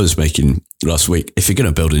point I was making last week. If you're going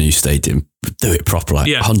to build a new stadium, do it proper.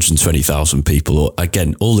 120,000 people. Or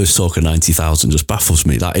again, all this talk of 90,000 just baffles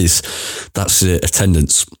me. That's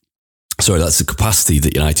attendance. Sorry, that's the capacity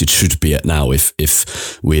that United should be at now if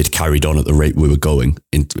we had carried on at the rate we were going,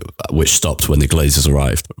 which stopped when the Glazers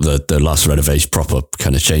arrived. The last renovation, proper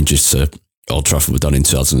kind of changes to Old Trafford were done in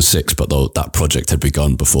 2006, but though that project had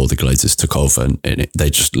begun before the Glazers took over and they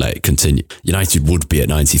just let it continue. United would be at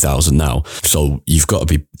 90,000 now. So you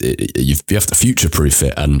have to future-proof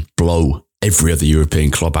it and blow every other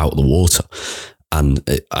European club out of the water. And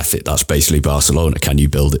I think that's basically Barcelona. Can you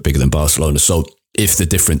build it bigger than Barcelona? So if the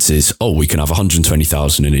difference is, we can have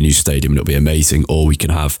 120,000 in a new stadium and it'll be amazing, or we can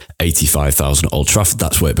have 85,000 at Old Trafford,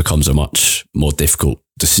 that's where it becomes a much more difficult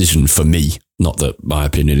decision for me. Not that my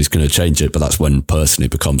opinion is going to change it, but that's when personally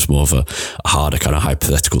it becomes more of a harder kind of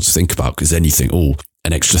hypothetical to think about, because then you think,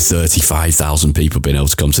 an extra 35,000 people being able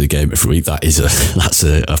to come to the game every week, that's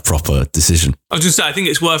a proper decision. I was just saying, I think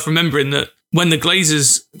it's worth remembering that when the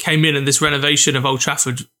Glazers came in and this renovation of Old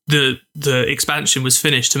Trafford, the expansion was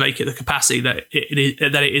finished to make it the capacity that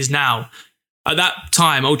it is now. At that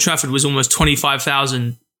time, Old Trafford was almost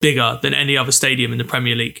 25,000 bigger than any other stadium in the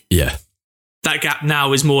Premier League. Yeah. That gap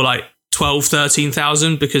now is more like 12,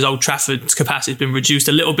 13,000 because Old Trafford's capacity has been reduced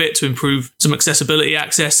a little bit to improve some accessibility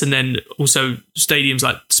access, and then also stadiums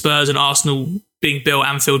like Spurs and Arsenal being built,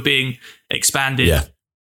 Anfield being expanded. Yeah.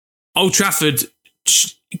 Old Trafford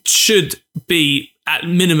should be at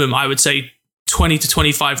minimum, I would say, 20 to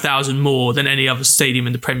 25,000 more than any other stadium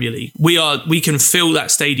in the Premier League. We can fill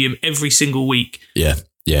that stadium every single week. Yeah,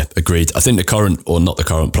 agreed. I think the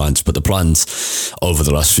current plans, but the plans over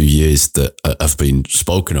the last few years that have been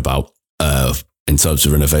spoken about in terms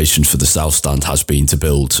of renovation for the South Stand has been to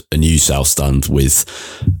build a new South Stand with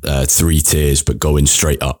 3 tiers, but going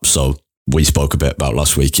straight up. So we spoke a bit about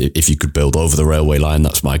last week, if you could build over the railway line,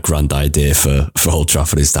 that's my grand idea for Old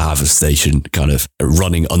Trafford, is to have a station kind of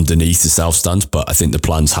running underneath the South Stand. But I think the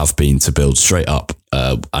plans have been to build straight up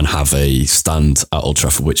and have a stand at Old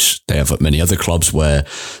Trafford, which they have at many other clubs, where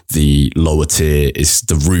the lower tier is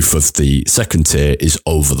the roof of the second tier is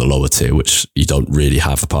over the lower tier, which you don't really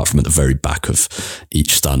have apart from at the very back of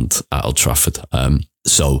each stand at Old Trafford.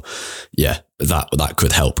 So yeah, that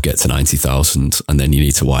could help get to 90,000, and then you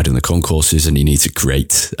need to widen the concourses and you need to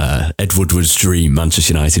create Ed Woodward's dream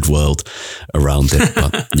Manchester United world around it.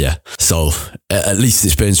 But yeah, so at least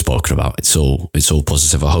it's been spoken about. It's all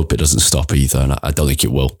positive. I hope it doesn't stop either, and I don't think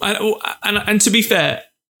it will. And to be fair,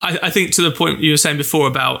 I think to the point you were saying before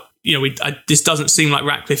about, this doesn't seem like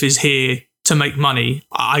Ratcliffe is here to make money.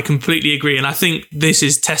 I completely agree, and I think this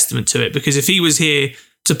is testament to it, because if he was here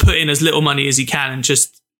to put in as little money as he can and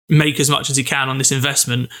just make as much as he can on this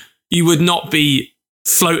investment, you would not be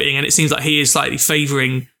floating. And it seems like he is slightly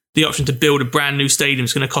favouring the option to build a brand new stadium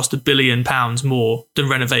that's going to cost £1 billion more than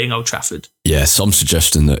renovating Old Trafford. Yeah, some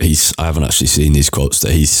suggestion that I haven't actually seen these quotes,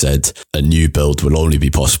 that he said a new build will only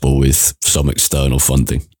be possible with some external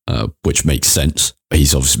funding, which makes sense.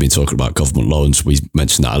 He's obviously been talking about government loans. We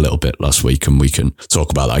mentioned that a little bit last week, and we can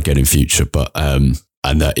talk about that again in future. But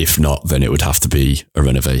and that if not, then it would have to be a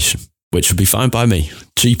renovation, which would be fine by me.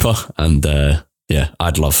 Cheaper, and I'd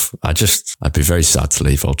be very sad to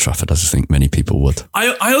leave Old Trafford, as I think many people would.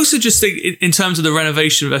 I also just think in terms of the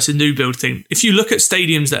renovation versus new build thing, if you look at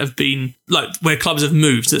stadiums that have been, like, where clubs have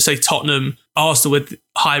moved, let's say Tottenham, Arsenal with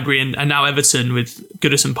Highbury, and now Everton with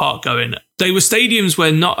Goodison Park going, they were stadiums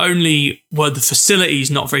where not only were the facilities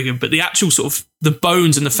not very good, but the actual sort of the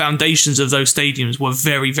bones and the foundations of those stadiums were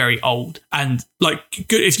very, very old. And like,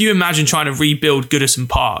 if you imagine trying to rebuild Goodison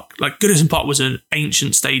Park, like Goodison Park was an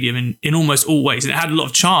ancient stadium in almost all ways, and it had a lot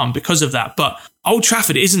of charm because of that. But Old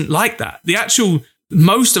Trafford isn't like that.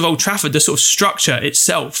 Most of Old Trafford, the sort of structure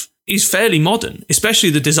itself, is fairly modern, especially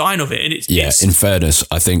the design of it. And it's in fairness,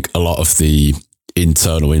 I think a lot of the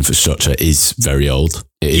internal infrastructure is very old.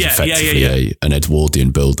 It is effectively an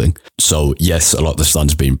Edwardian building. So yes, a lot of the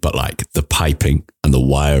stands been, but like the piping and the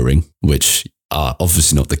wiring, which are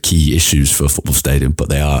obviously not the key issues for a football stadium, but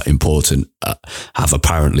they are important, have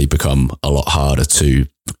apparently become a lot harder to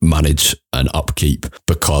manage and upkeep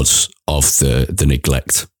because of the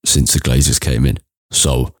neglect since the Glazers came in.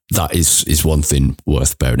 So that is one thing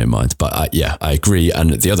worth bearing in mind. But I agree.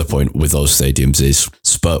 And the other point with those stadiums is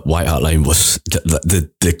White Hart Lane was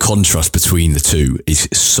the contrast between the two is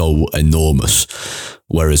so enormous.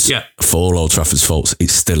 Whereas for all Old Trafford's faults,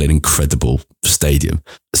 it's still an incredible stadium.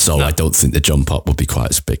 So I don't think the jump up would be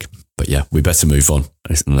quite as big. But yeah, we better move on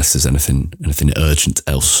unless there's anything urgent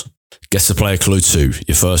else. Guess the player clue 2.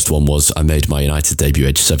 Your first one was, I made my United debut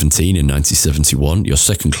age 17 in 1971. Your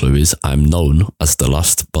second clue is, I'm known as the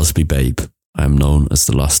last Busby Babe. I'm known as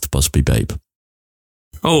the last Busby Babe.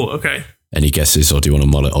 Oh, okay. Any guesses, or do you want to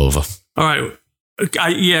mull it over? All right.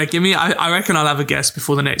 Give me, I reckon I'll have a guess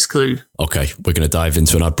before the next clue. Okay, we're going to dive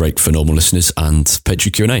into an ad break for normal listeners and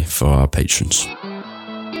Patreon Q&A for our patrons.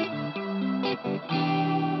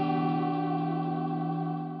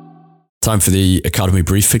 Time for the Academy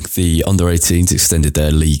briefing. The under-18s extended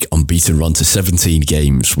their league unbeaten run to 17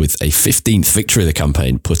 games with a 15th victory of the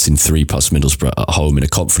campaign, putting 3 past Middlesbrough at home in a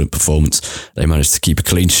confident performance. They managed to keep a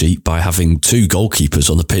clean sheet by having 2 goalkeepers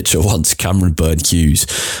on the pitch at once. Cameron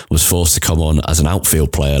Byrne-Hughes was forced to come on as an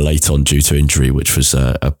outfield player late on due to injury, which was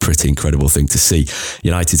a pretty incredible thing to see.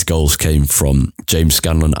 United's goals came from James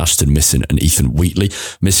Scanlon, Ashton Missin and Ethan Wheatley.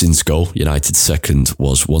 Missin's goal, United's second,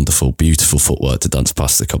 was wonderful, beautiful footwork to dance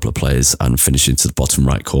past a couple of players and finish into the bottom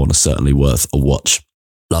right corner. Certainly worth a watch.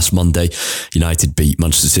 Last Monday, United beat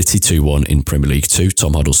Manchester City 2-1 in Premier League 2.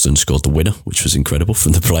 Tom Huddleston scored the winner, which was incredible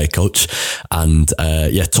from the player coach. And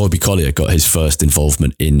Toby Collier got his first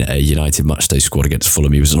involvement in a United matchday squad against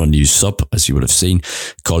Fulham. He was an unused sub, as you would have seen.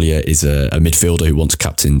 Collier is a midfielder who once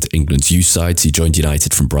captained England's youth sides. He joined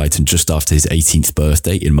United from Brighton just after his 18th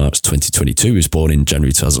birthday in March 2022. He was born in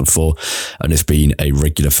January 2004 and has been a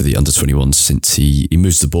regular for the under-21s since he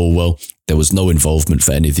moves the ball well. There was no involvement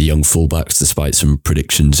for any of the young fullbacks, despite some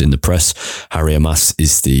predictions in the press. Harry Amas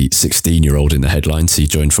is the 16-year-old in the headlines. He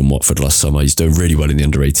joined from Watford last summer. He's doing really well in the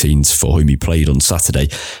under-18s, for whom he played on Saturday,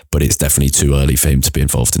 but it's definitely too early for him to be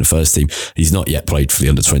involved in the first team. He's not yet played for the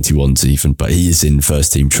under-21s even, but he is in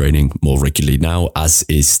first team training more regularly now, as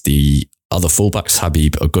is the other fullbacks,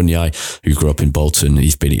 Habib Ogunyai, who grew up in Bolton.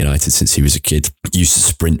 He's been at United since he was a kid. Used to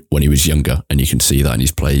sprint when he was younger, and you can see that in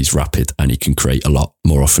his play. He's rapid and he can create a lot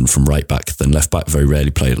more often from right back than left back. Very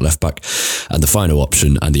rarely played at left back. And the final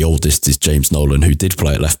option, and the oldest, is James Nolan, who did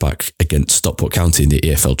play at left back against Stockport County in the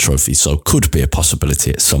EFL Trophy. So could be a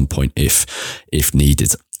possibility at some point if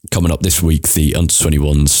needed. Coming up this week, the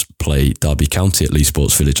under-21s play Derby County at Leigh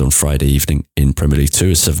Sports Village on Friday evening in Premier League 2,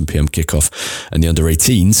 a 7pm kickoff. And the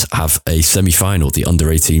under-18s have a semi-final, the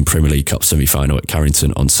under-18 Premier League Cup semi-final at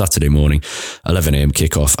Carrington on Saturday morning, 11am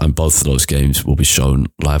kickoff. And both of those games will be shown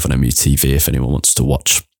live on MUTV if anyone wants to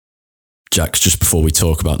watch. Jack, just before we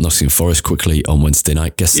talk about Nottingham Forest quickly on Wednesday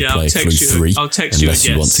night, guess the player clue 3. I'll text unless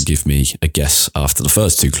you want to give me a guess after the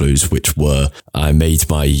first 2 clues, which were I made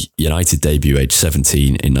my United debut age 17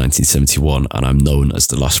 in 1971 and I'm known as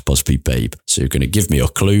the last Busby Babe. So you're going to give me a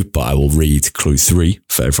clue, but I will read clue 3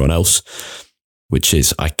 for everyone else, which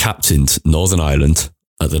is I captained Northern Ireland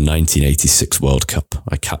at the 1986 World Cup.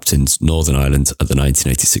 I captained Northern Ireland at the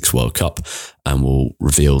 1986 World Cup, and we'll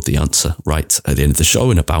reveal the answer right at the end of the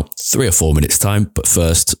show in about 3 or 4 minutes' time. But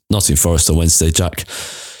first, Nottingham Forest on Wednesday, Jack.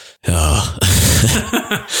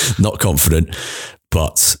 Not confident,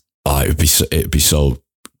 but it'd be so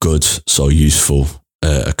good, so useful.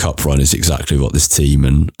 A cup run is exactly what this team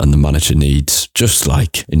and the manager needs, just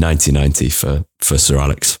like in 1990 for Sir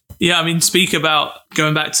Alex. Yeah, I mean, speak about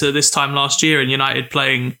going back to this time last year and United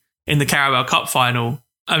playing in the Carabao Cup final.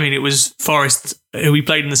 I mean, it was Forest who we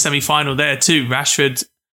played in the semi-final there too. Rashford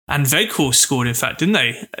and Weghorst scored, in fact, didn't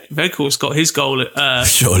they? Weghorst got his goal at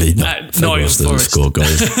surely not. At Nottingham Forest. Score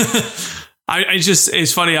goals.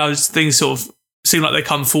 It's funny how things sort of seem like they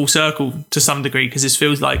come full circle to some degree, because this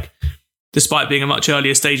feels like, despite being a much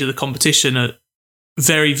earlier stage of the competition, a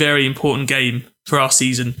very, very important game for our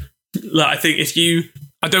season. Like, I think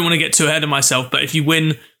I don't want to get too ahead of myself, but if you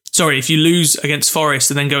lose against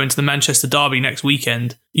Forest and then go into the Manchester derby next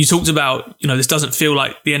weekend, you talked about, this doesn't feel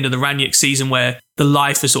like the end of the Ranić season where the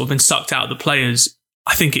life has sort of been sucked out of the players.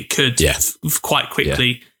 I think it could quite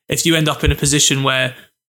quickly. Yeah. If you end up in a position where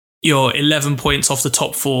you're 11 points off the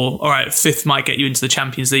top 4, all right, 5th might get you into the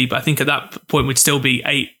Champions League, but I think at that point we'd still be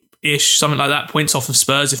 8-ish, something like that, points off of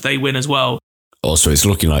Spurs if they win as well. Also, it's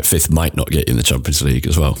looking like 5th might not get you in the Champions League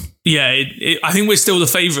as well. Yeah, I think we're still the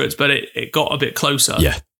favourites, but it got a bit closer.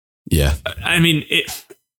 Yeah. I mean,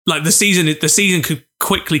 the season could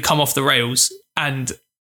quickly come off the rails, and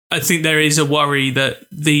I think there is a worry that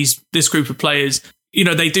this group of players,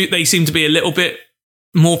 they seem to be a little bit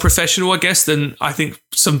more professional, I guess, than I think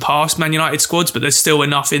some past Man United squads, but there's still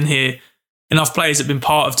enough in here. Enough players have been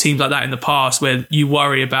part of teams like that in the past where you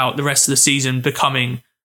worry about the rest of the season becoming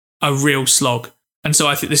a real slog. And so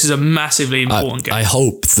I think this is a massively important game. I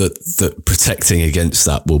hope that protecting against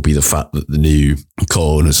that will be the fact that the new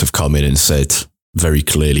co-owners have come in and said very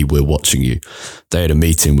clearly, we're watching you. They had a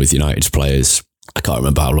meeting with United's players, I can't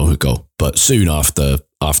remember how long ago, but soon after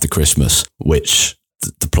Christmas, which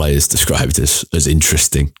the players described as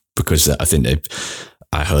interesting, because I think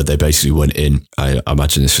I heard they basically went in, I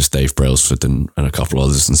imagine this was Dave Brailsford and a couple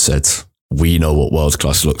others, and said, we know what world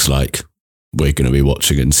class looks like. We're going to be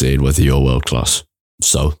watching and seeing whether you're world class.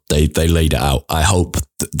 So they laid it out. I hope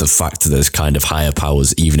the fact that there's kind of higher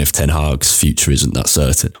powers, even if Ten Hag's future isn't that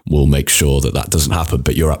certain, will make sure that doesn't happen.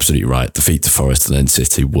 But you're absolutely right. Defeat to Forest and then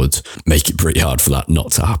City would make it pretty hard for that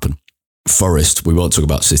not to happen. Forest, we won't talk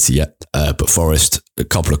about City yet, but Forest, a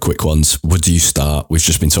couple of quick ones. Would you start? We've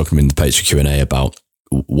just been talking in the Patreon Q&A about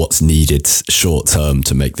what's needed short term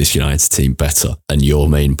to make this United team better. And your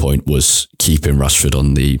main point was keeping Rashford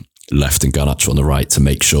on the left and Garnacho on the right to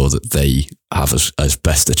make sure that they have as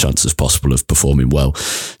best a chance as possible of performing well.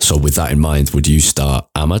 So with that in mind, would you start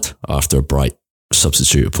Ahmad after a bright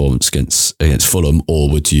substitute performance against Fulham, or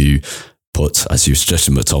would you put, as you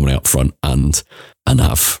suggested, McTominay up front and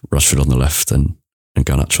have Rashford on the left and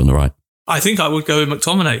Garnacho on the right? I think I would go with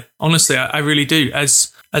McTominay. Honestly, I really do.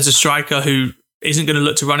 As a striker who isn't going to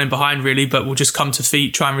look to run in behind really, but will just come to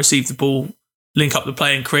feet, try and receive the ball, link up the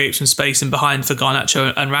play and create some space in behind for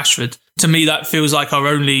Garnacho and Rashford. To me, that feels like our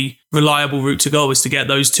only reliable route to goal is to get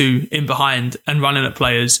those two in behind and running at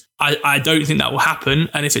players. I don't think that will happen.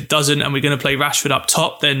 And if it doesn't and we're going to play Rashford up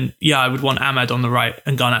top, then yeah, I would want Ahmad on the right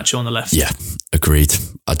and Garnacho on the left. Yeah, agreed.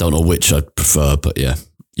 I don't know which I'd prefer, but yeah,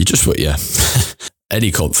 you just put, yeah.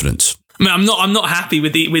 Any confidence? I mean, I'm not happy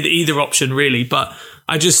with either option really, but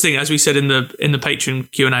I just think, as we said in the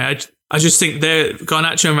Patreon Q&A, I just think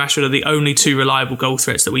Garnacho and Rashford are the only two reliable goal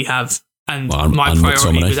threats that we have. And my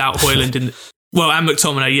priority McTominay. Without Højlund and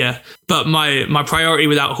McTominay, yeah. But my priority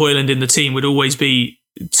without Højlund in the team would always be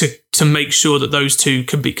to make sure that those two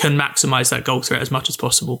can maximise that goal threat as much as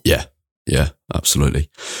possible. Yeah, absolutely.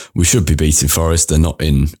 We should be beating Forest. They're not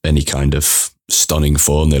in any kind of stunning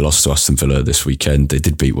form. They lost to Aston Villa this weekend. They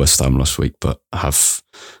did beat West Ham last week, but I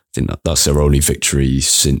think that's their only victory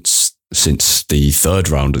since the third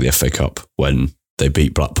round of the FA Cup when they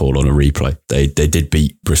beat Blackpool on a replay. They did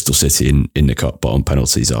beat Bristol City in the cup, but on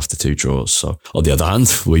penalties after 2 draws. So on the other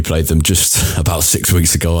hand, we played them just about 6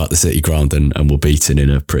 weeks ago at the City ground and were beaten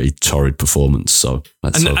in a pretty torrid performance. So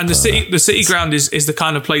the City ground is the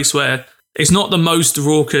kind of place where it's not the most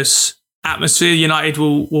raucous atmosphere United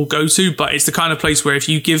will go to, but it's the kind of place where if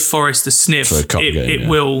you give Forest a sniff, it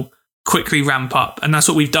will quickly ramp up. And that's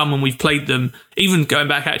what we've done when we've played them. Even going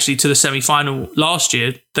back actually to the semi-final last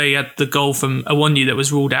year, they had the goal from Awoniyi that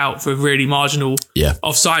was ruled out for a really marginal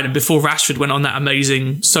offside. And before Rashford went on that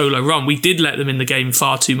amazing solo run, we did let them in the game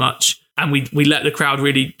far too much. And we let the crowd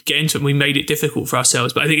really get into it and we made it difficult for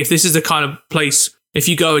ourselves. But I think if this is the kind of place, if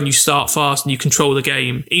you go and you start fast and you control the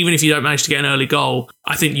game, even if you don't manage to get an early goal,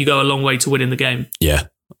 I think you go a long way to winning the game. Yeah.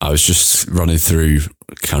 I was just running through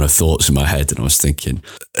kind of thoughts in my head and I was thinking,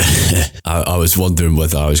 I was wondering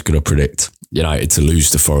whether I was going to predict United to lose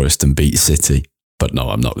to Forest and beat City. But no,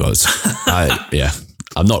 I'm not going to.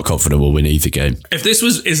 I'm not confident we'll win either game. If this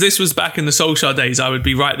was back in the Solskjaer days, I would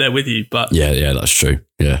be right there with you. But yeah, that's true.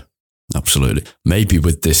 Yeah, absolutely. Maybe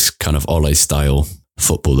with this kind of Ole style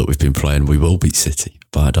football that we've been playing, we will beat City.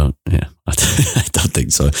 But I don't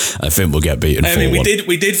think so. I think we'll get beaten 4-1. I mean,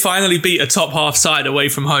 we did finally beat a top half side away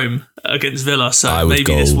from home against Villa. So I would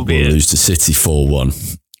maybe this will be we'll it. lose to City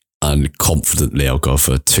 4-1. And confidently, I'll go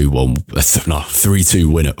for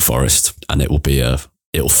 3-2 win at Forest. And it'll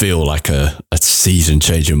feel like a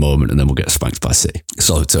season-changing moment, and then we'll get spanked by City.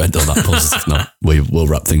 So to end on that positive note, we'll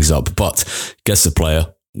wrap things up. But guess the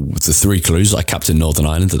player. With the 3 clues, I captained Northern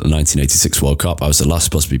Ireland at the 1986 World Cup. I was the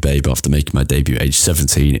last Busby babe after making my debut at age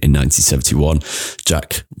 17 in 1971.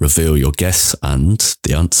 Jack, reveal your guess and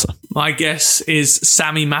the answer. My guess is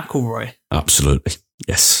Sammy McIlroy. Absolutely.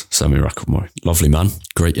 Yes, Sammy McIlroy. Lovely man.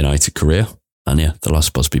 Great United career. And yeah, the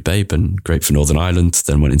last Busby babe and great for Northern Ireland.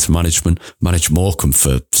 Then went into management. Managed Morecambe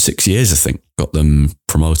for 6 years, I think. Got them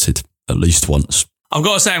promoted at least once. I've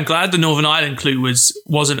got to say, I'm glad the Northern Ireland clue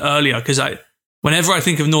wasn't earlier because whenever I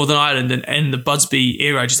think of Northern Ireland and the Busby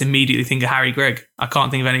era, I just immediately think of Harry Gregg. I can't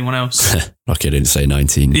think of anyone else. Lucky I didn't say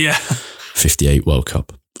 1958 World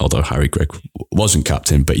Cup. Although Harry Gregg wasn't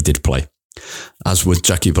captain, but he did play. As would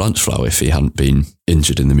Jackie Blanchflower if he hadn't been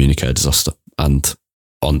injured in the Munich air disaster. And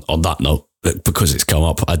on that note, because it's come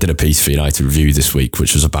up, I did a piece for United Review this week,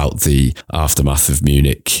 which was about the aftermath of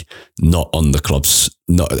Munich, not on the clubs.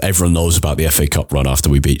 Not everyone knows about the FA Cup run after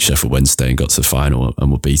we beat Sheffield Wednesday and got to the final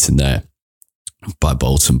and were beaten there by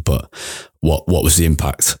Bolton, but what was the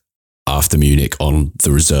impact after Munich on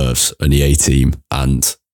the reserves and the A team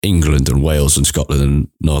and England and Wales and Scotland and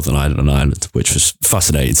Northern Ireland and Ireland, which was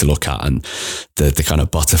fascinating to look at, and the kind of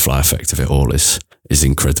butterfly effect of it all is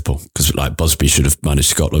incredible because like Busby should have managed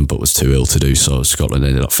Scotland but was too ill to do so. Scotland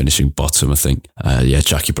ended up finishing bottom, I think.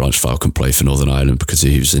 Jackie Blanchflower can play for Northern Ireland because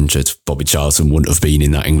he was injured. Bobby Charlton wouldn't have been in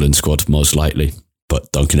that England squad most likely.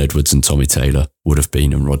 But Duncan Edwards and Tommy Taylor would have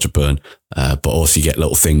been, and Roger Byrne. But also you get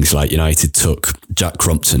little things like United took Jack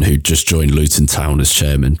Crumpton, who just joined Luton Town as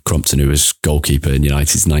chairman. Crumpton, who was goalkeeper in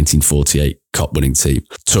United's 1948 Cup winning team,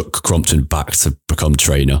 took Crumpton back to become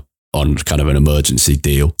trainer on kind of an emergency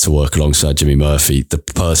deal to work alongside Jimmy Murphy. The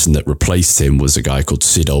person that replaced him was a guy called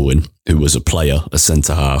Sid Owen, who was a player, a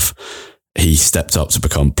centre-half. He stepped up to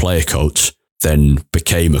become player coach, then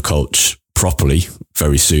became a coach properly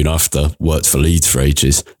very soon after, worked for Leeds for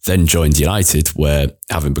ages, then joined United, where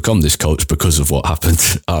having become this coach because of what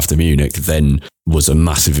happened after Munich, then was a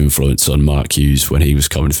massive influence on Mark Hughes when he was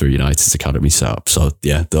coming through United's academy setup. So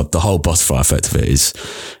yeah, the whole butterfly effect of it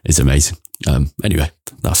is amazing. Anyway,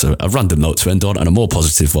 that's a random note to end on, and a more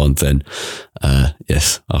positive one than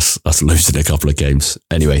us losing a couple of games.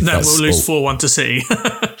 Anyway, then we'll lose 4-1 to City.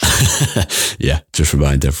 Yeah, just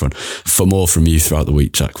remind everyone. For more from you throughout the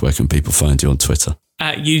week, Jack, where can people find you on Twitter?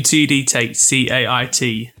 At UTD Tate,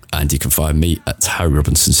 CAIT. And you can find me at Harry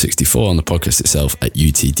Robinson64 on the podcast itself at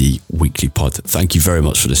UTD Weekly Pod. Thank you very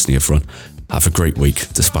much for listening, everyone. Have a great week,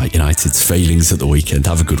 despite United's failings at the weekend.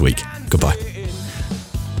 Have a good week. Goodbye.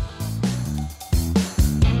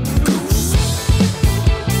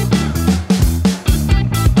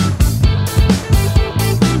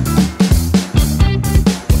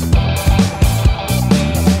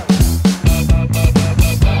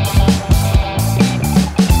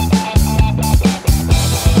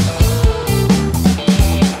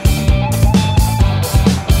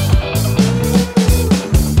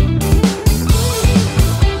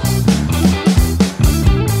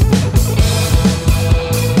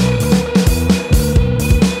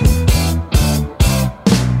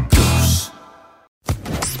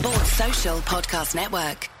 Podcast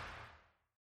Network.